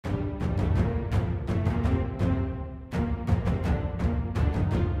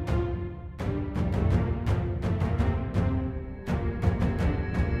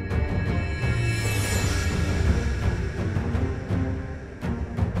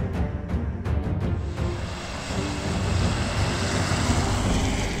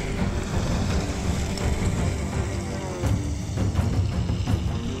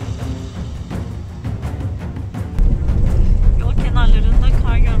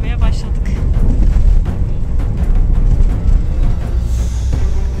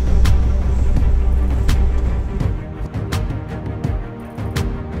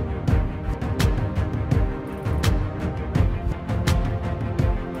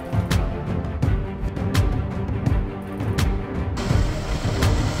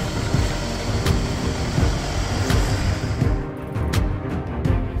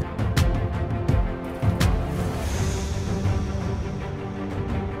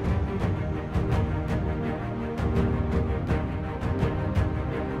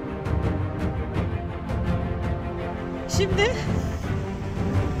şimdi.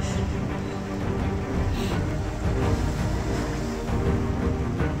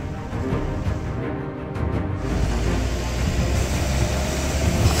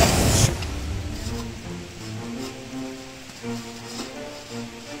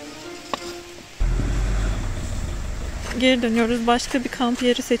 Geri dönüyoruz. Başka bir kamp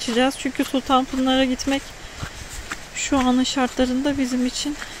yeri seçeceğiz. Çünkü Sultanpınar'a gitmek şu anın şartlarında bizim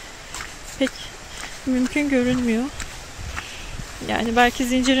için pek mümkün görünmüyor. Yani belki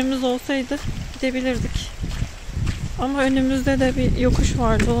zincirimiz olsaydı gidebilirdik. Ama önümüzde de bir yokuş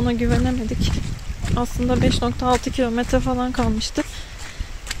vardı. Ona güvenemedik. Aslında 5.6 kilometre falan kalmıştı.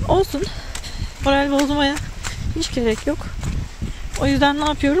 Olsun. Moral bozmaya hiç gerek yok. O yüzden ne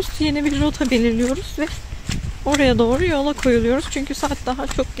yapıyoruz? Yeni bir rota belirliyoruz ve oraya doğru yola koyuluyoruz. Çünkü saat daha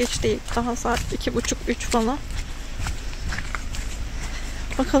çok geç değil. Daha saat 2.30-3 falan.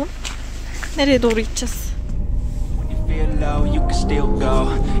 Bakalım nereye doğru gideceğiz?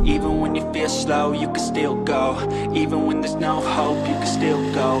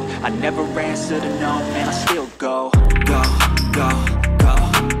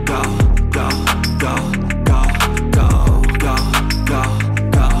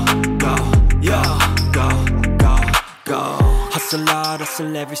 Hustle hard,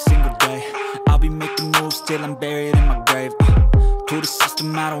 hustle every single day. I'll be making moves till I'm buried in my grave. To the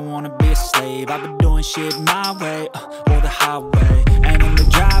system, I don't wanna be a slave. I've been doing shit my way, or the highway. And in the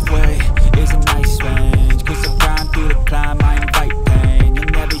driveway is a nice range. Cause I grind through the climb, I invite pain. You'll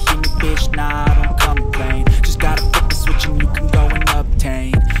never hear me, bitch, nah, I don't complain. Just gotta flip the switch and you can go and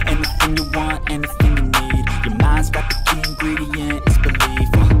obtain anything you want, anything you need. Your mind's got the key ingredient, it's belief.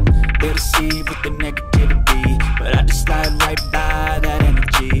 They'll deceive with the negativity, but I just slide right by that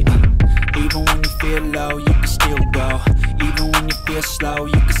energy. Even when you feel low, you can still go. Even when you feel slow,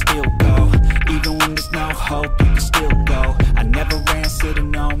 you can still go. Even when there's no hope, you can still go. I never answer to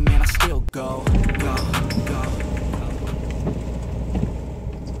no, man, I still go. Go.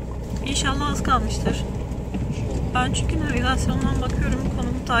 İnşallah az kalmıştır. Ben çünkü navigasyondan bakıyorum,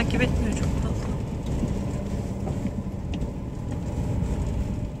 konumu takip etmiyor çok fazla.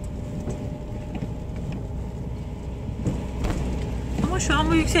 Ama şu an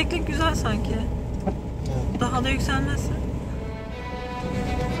bu yükseklik güzel sanki. Daha da yükselmezse.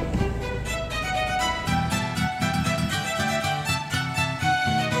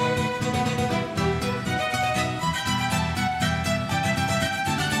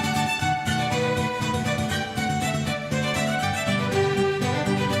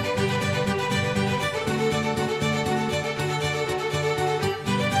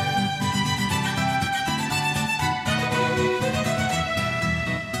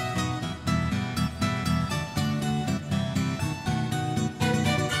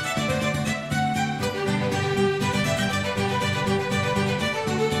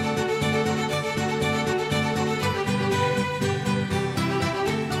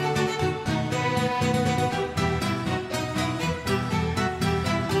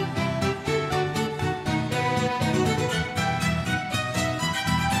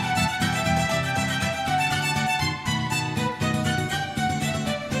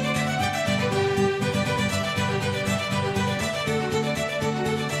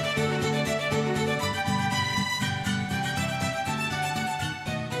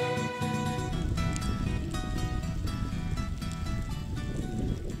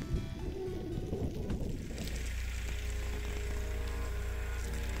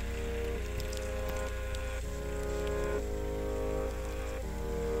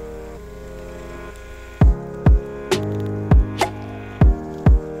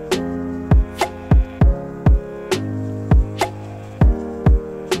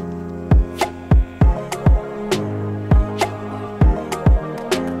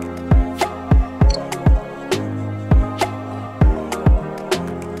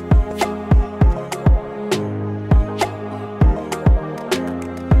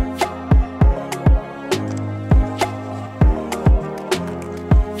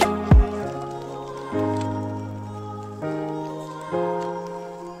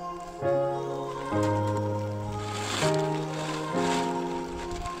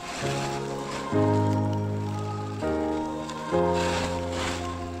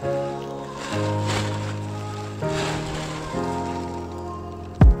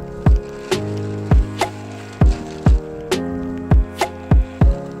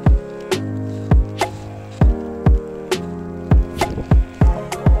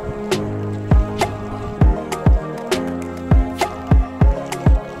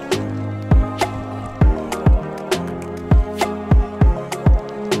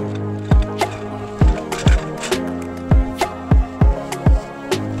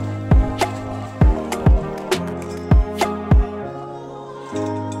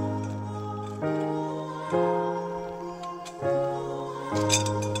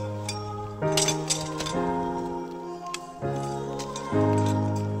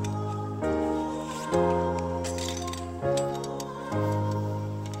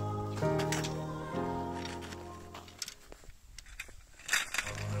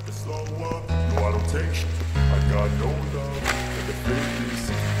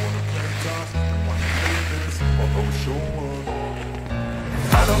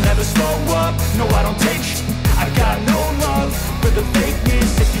 I don't ever slow up, no I don't take I got no love for the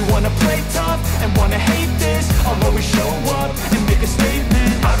fakeness. If you wanna play tough and wanna hate this, I'll always show up and make a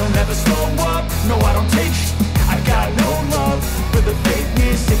statement. I don't ever slow up, no I don't take I got no love for the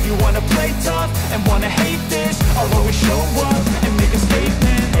fakeness. If you wanna play tough and wanna hate this, I'll always show up and make a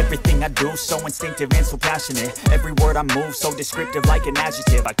statement. Everything I do so instinctive and so passionate. Every word I move so descriptive like an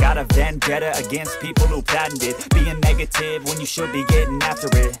adjective. I got a vendetta against people who patented being negative when you should be getting after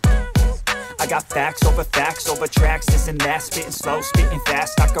it. I got facts over tracks, this and that, spitting slow, spitting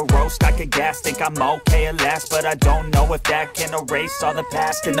fast. I could roast, I could gas, think I'm okay at last, but I don't know if that can erase all the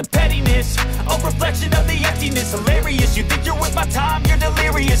past. And the pettiness, a reflection of the emptiness. Hilarious, you think you're worth my time, you're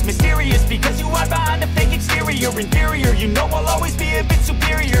delirious. Mysterious, because you hide behind a fake exterior. Inferior, you know I'll always be a bit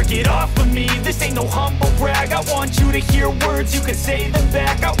superior. Get off of me, this ain't no humble brag. I want you to hear words, you can say them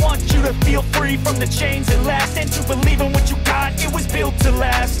back. I want you to feel free from the chains at last, and to believe in what you got, it was built to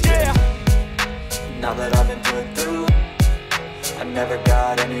last, yeah. Now that I've been put through, I never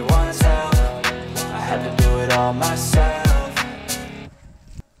got anyone's help. I had to do it all myself.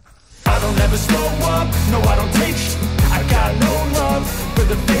 I don't ever slow up, no I don't take I got no love for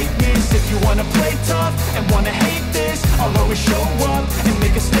the fakeness. If you wanna play tough and wanna hate this, I'll always show up and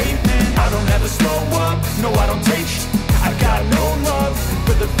make a statement. I don't ever slow up, no I don't take I got no love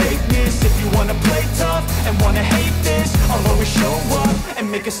for the fakeness. If you wanna play tough and wanna hate this, I'll always show up and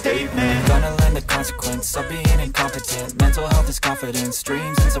make a statement. Gonna learn the consequence of being incompetent. Mental health is confidence,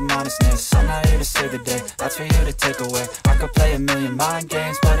 dreams and some honestness. I'm not here to save the day, that's for you to take away. I could play a million mind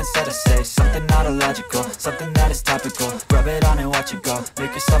games, but instead I say something not illogical, something that is topical. Rub it on and watch it go,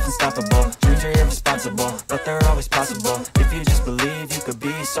 make yourself unstoppable. Dreams are irresponsible, but they're always possible. If you just believe, you could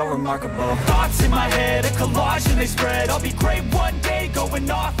be so remarkable. Thoughts in my head, a collage and they spread. I'll be great one day,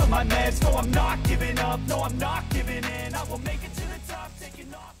 going off of my meds. No I'm not giving up, no I'm not giving in. I will make it to the top,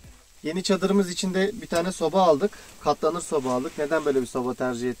 taking off. Yeni çadırımız içinde bir tane soba aldık. Katlanır soba aldık. Neden böyle bir soba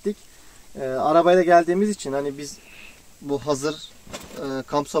tercih ettik? Arabayla geldiğimiz için hani biz bu hazır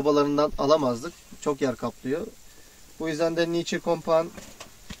kamp sobalarından alamazdık. Çok yer kaplıyor. Bu yüzden de niçin kompan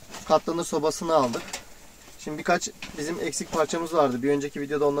katlanır sobasını aldık. Şimdi birkaç bizim eksik parçamız vardı. Bir önceki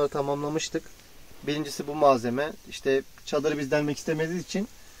videoda onları tamamlamıştık. Birincisi bu malzeme. İşte çadırı biz delmek istemediğimiz için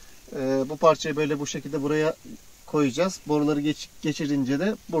bu parçayı böyle bu şekilde buraya koyacağız. Boruları geçirince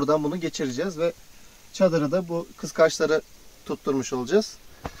de buradan bunu geçireceğiz ve çadırı da bu kıskaçları tutturmuş olacağız.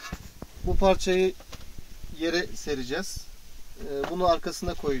 Bu parçayı yere sereceğiz. Bunu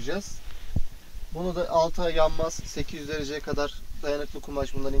arkasına koyacağız. Bunu da alta yanmaz 800 dereceye kadar dayanıklı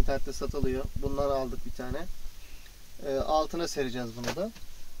kumaş, bunlar internette satılıyor. Bunları aldık bir tane. Altına sereceğiz bunu da.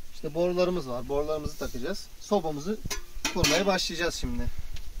 İşte borularımız var. Borularımızı takacağız. Sobamızı kurmaya başlayacağız şimdi.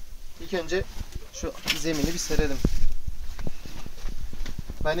 İlk önce şu zemini bir serelim.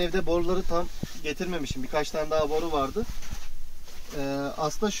 Ben evde boruları tam getirmemişim. Birkaç tane daha boru vardı.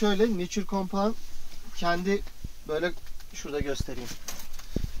 Aslında şöyle Nature Compound kendi böyle şurada göstereyim.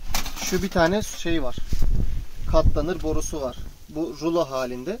 Şu bir tane şey var. Katlanır borusu var. Bu rulo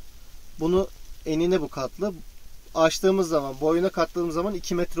halinde. Bunu enine bu katlı. Açtığımız zaman, boyuna kattığımız zaman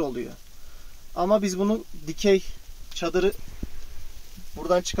 2 metre oluyor. Ama biz bunu dikey çadırı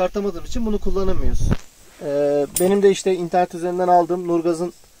buradan çıkartamadığım için bunu kullanamıyoruz. Benim de işte internet üzerinden aldığım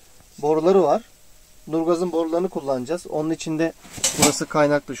Nurgaz'ın boruları var. Nurgaz'ın borularını kullanacağız. Onun içinde burası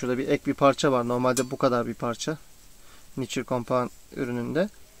kaynaklı. Şurada bir ek bir parça var. Normalde bu kadar bir parça. Nature Compound ürününde.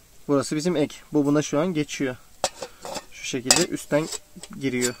 Burası bizim ek. Bu buna şu an geçiyor. Şu şekilde üstten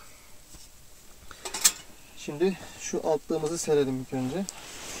giriyor. Şimdi şu altlığımızı serelim ilk önce.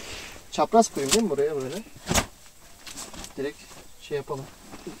 Çapraz koyayım değil mi buraya böyle? Direkt şey yapalım.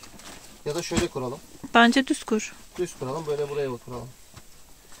 Ya da şöyle kuralım. Bence düz kur. Düz kuralım. Böyle buraya kuralım.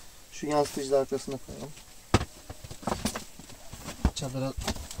 Şu yansıtıcı arkasına koyalım. Çadıra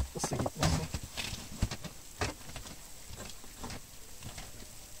ısı gitmesin.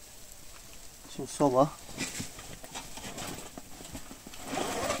 Şimdi soba.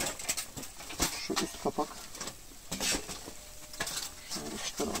 Şu üst kapak. Şöyle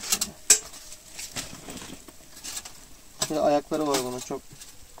çıkaralım şöyle. Şöyle ayakları var bunun, çok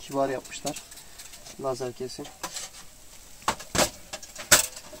kibar yapmışlar. Lazer kesim.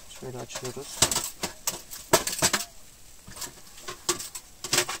 Şöyle açıyoruz.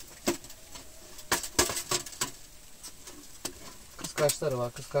 Kıskaçları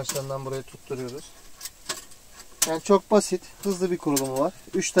var. Kıskaçlarından buraya tutturuyoruz. Yani çok basit, hızlı bir kurulumu var.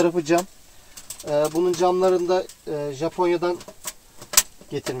 Üç tarafı cam. Bunun camlarında Japonya'dan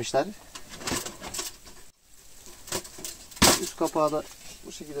getirmişler. Üst kapağı da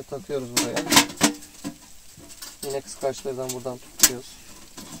bu şekilde takıyoruz buraya. Yine kıskaçlardan buradan tutuyoruz.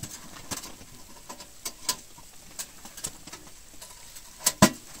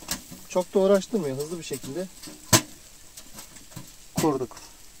 Çok da uğraştırmıyor. Hızlı bir şekilde kurduk.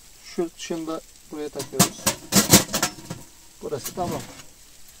 Şunu da buraya takıyoruz. Burası tamam.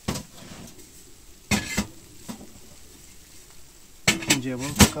 İkinciye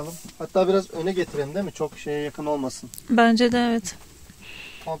bunu takalım. Hatta biraz öne getirelim değil mi? Çok şeye yakın olmasın. Bence de evet.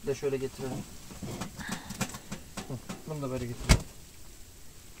 Komple şöyle getirelim. Bunu da böyle getirelim.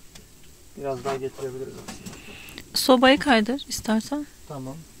 Biraz daha getirebiliriz aslında. Sobayı kaydır istersen.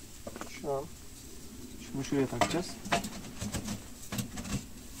 Tamam. Şunu şuraya takacağız.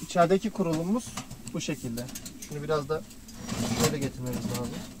 İçerideki kurulumumuz bu şekilde. Şunu biraz da şöyle getirmemiz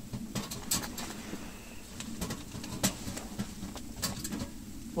lazım.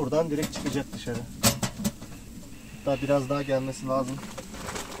 Buradan direkt çıkacak dışarı. Hatta biraz daha gelmesi lazım.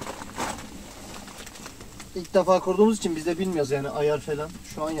 İlk defa kurduğumuz için biz de bilmiyoruz yani ayar falan.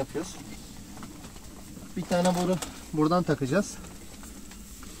 Şu an yapıyoruz. Bir tane boru buradan takacağız.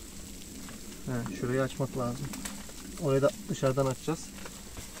 Şurayı açmak lazım. Orayı da dışarıdan açacağız.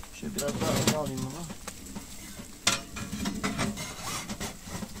 Şöyle biraz daha öne alayım bunu.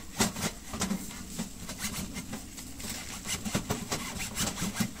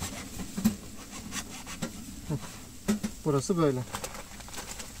 Burası böyle.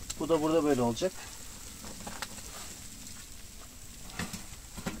 Bu da burada böyle olacak.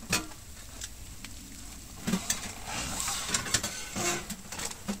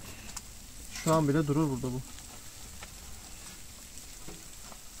 Şu an bile durur burada bu.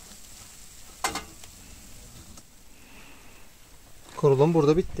 Kurulum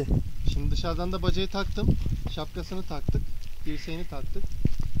burada bitti. Şimdi dışarıdan da bacayı taktım. Şapkasını taktık. Dirseğini taktık.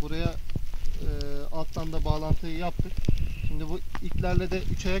 Buraya alttan da bağlantıyı yaptık. Şimdi bu iplerle de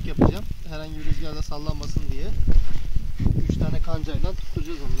 3 ayak yapacağım. Herhangi bir rüzgarda sallanmasın diye. 3 tane kancayla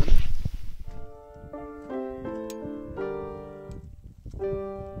tutacağız onları.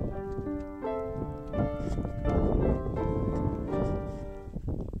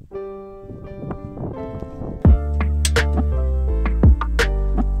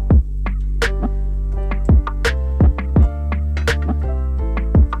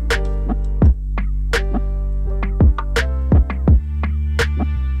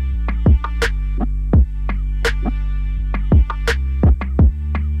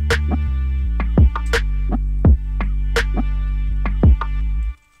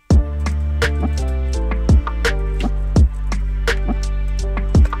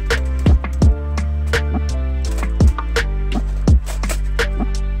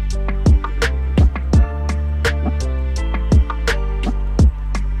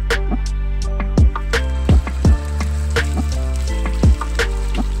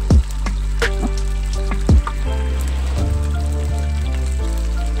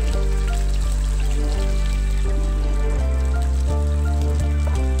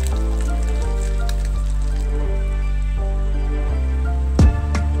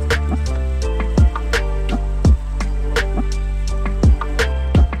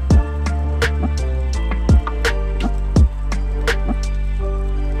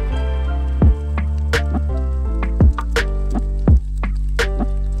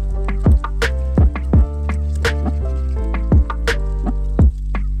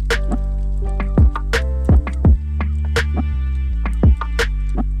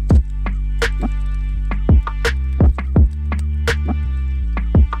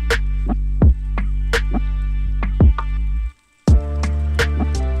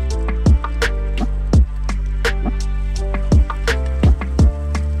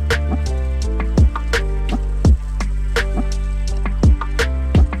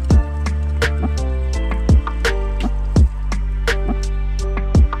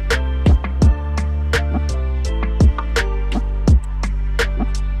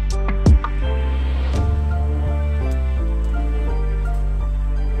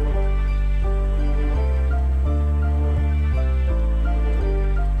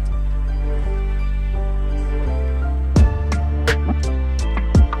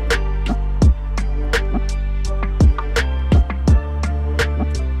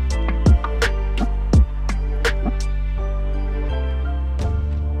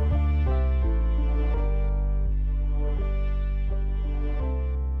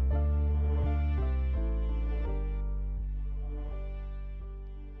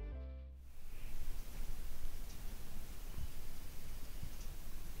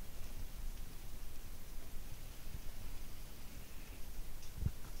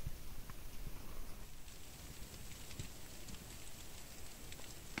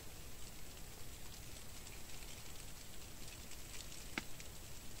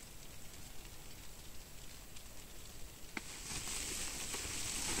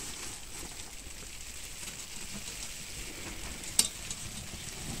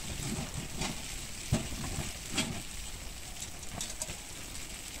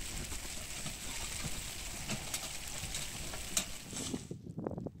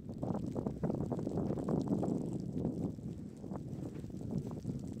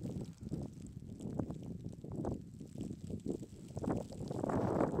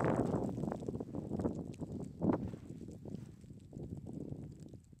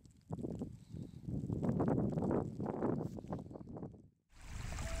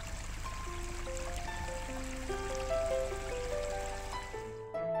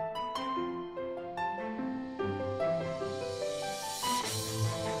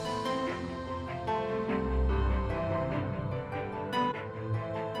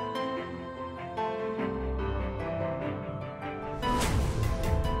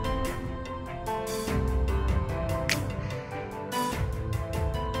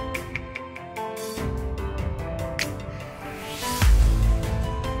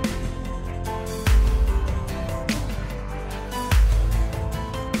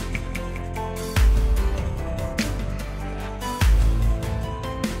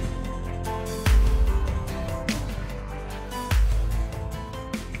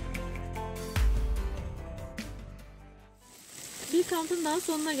 kampın daha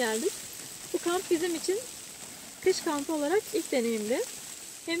sonuna geldik. Bu kamp bizim için kış kampı olarak ilk deneyimdi.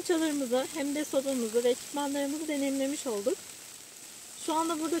 Hem çadırımızı hem de sobamızı ve ekipmanlarımızı deneyimlemiş olduk. Şu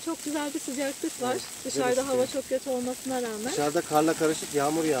anda burada çok güzel bir sıcaklık var. Evet, dışarıda hava çok kötü olmasına rağmen. Dışarıda karla karışık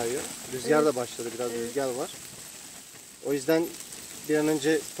yağmur yağıyor. Rüzgar da başladı. Biraz rüzgar var. O yüzden bir an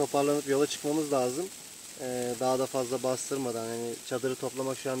önce toparlanıp yola çıkmamız lazım. Daha da fazla bastırmadan. Yani çadırı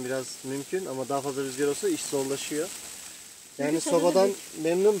toplamak şu an biraz mümkün ama daha fazla rüzgar olsa iş zorlaşıyor. Yani sobadan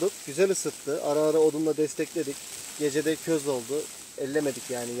memnunduk. Güzel ısıttı. Ara ara odunla destekledik. Gecede köz oldu. Ellemedik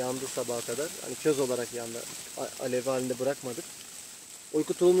yani, yandı sabaha kadar. Hani köz olarak yandı. Alev halinde bırakmadık.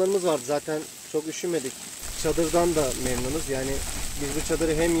 Uyku tulumlarımız vardı. Zaten çok üşümedik. Çadırdan da memnunuz. Yani biz bu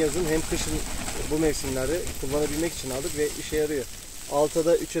çadırı hem yazın hem kışın bu mevsimlerde kullanabilmek için aldık ve işe yarıyor. Altta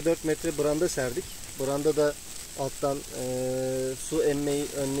 3'e 4 metre branda serdik. Branda da alttan su emmeyi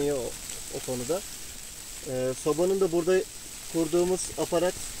önlüyor o konuda. Sobanın da burada kurduğumuz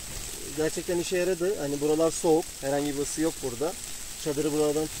aparat gerçekten işe yaradı. Hani buralar soğuk. Herhangi bir ısı yok burada. Çadırı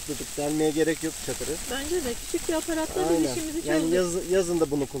buradan tuttuk. Delmeye gerek yok çadırı. Bence de küçük bir aparatla biz işimizi çözdük. Yani yazın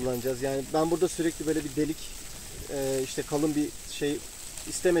da bunu kullanacağız. Yani ben burada sürekli böyle bir delik, işte kalın bir şey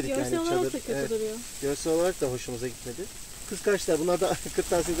istemedik. Görsel yani olarak çadır. da kötü duruyor. Görsel olarak da hoşumuza gitmedi. Kıskançlar. Bunlar da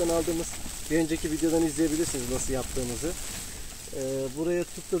kırtasiyeden aldığımız bir önceki videodan izleyebilirsiniz nasıl yaptığımızı. Buraya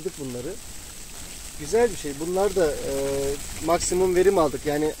tutturduk bunları. Güzel bir şey. Bunlar da maksimum verim aldık.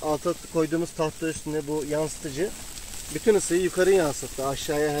 Yani alta koyduğumuz tahta üstüne bu yansıtıcı bütün ısıyı yukarı yansıttı.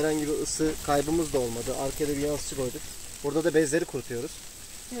 Aşağıya herhangi bir ısı kaybımız da olmadı. Arkada bir yansıtıcı koyduk. Burada da bezleri kurutuyoruz.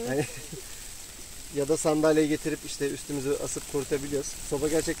 Evet. Yani ya da sandalyeyi getirip işte üstümüzü asıp kurutabiliyoruz. Soba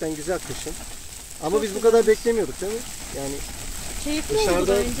gerçekten güzel kışın. Ama çok biz bu güzel. kadar beklemiyorduk değil mi? Yani Keyifli oldu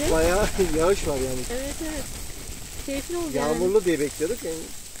dışarıda bence. bayağı yağış var yani. Evet. Keyifli oldu Yağmurlu diye bekliyorduk. Yani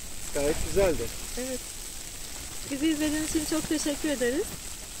gayet güzeldi. Evet. Bizi izlediğiniz için çok teşekkür ederiz.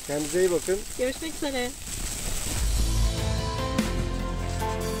 Kendinize iyi bakın. Görüşmek üzere.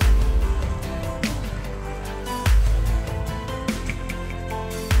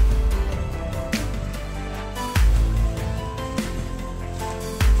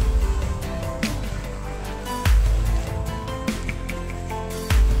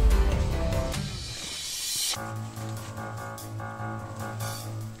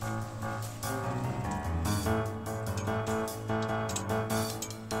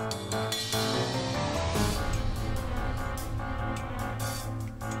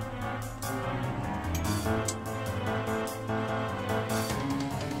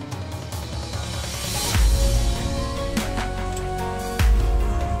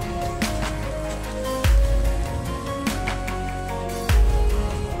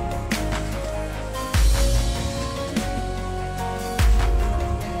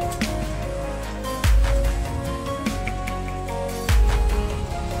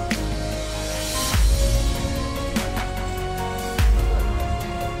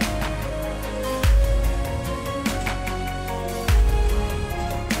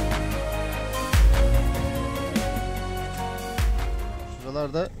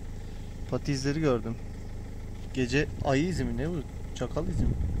 Şuralarda pati izleri gördüm. Gece ayı izi mi ne bu? Çakal izi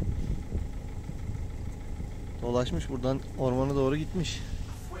mi? Dolaşmış buradan ormana doğru gitmiş.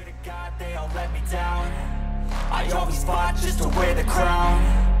 I always fought just to wear the crown.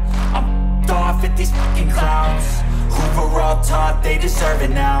 I'm off at these fucking clowns who were all taught they deserve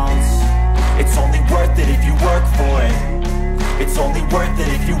an ounce. It's only worth it if you work for it. It's only worth it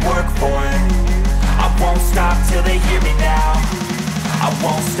if you work for it. I won't stop till they hear me now. I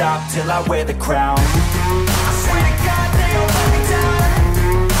won't stop till I wear the crown. I swear to God.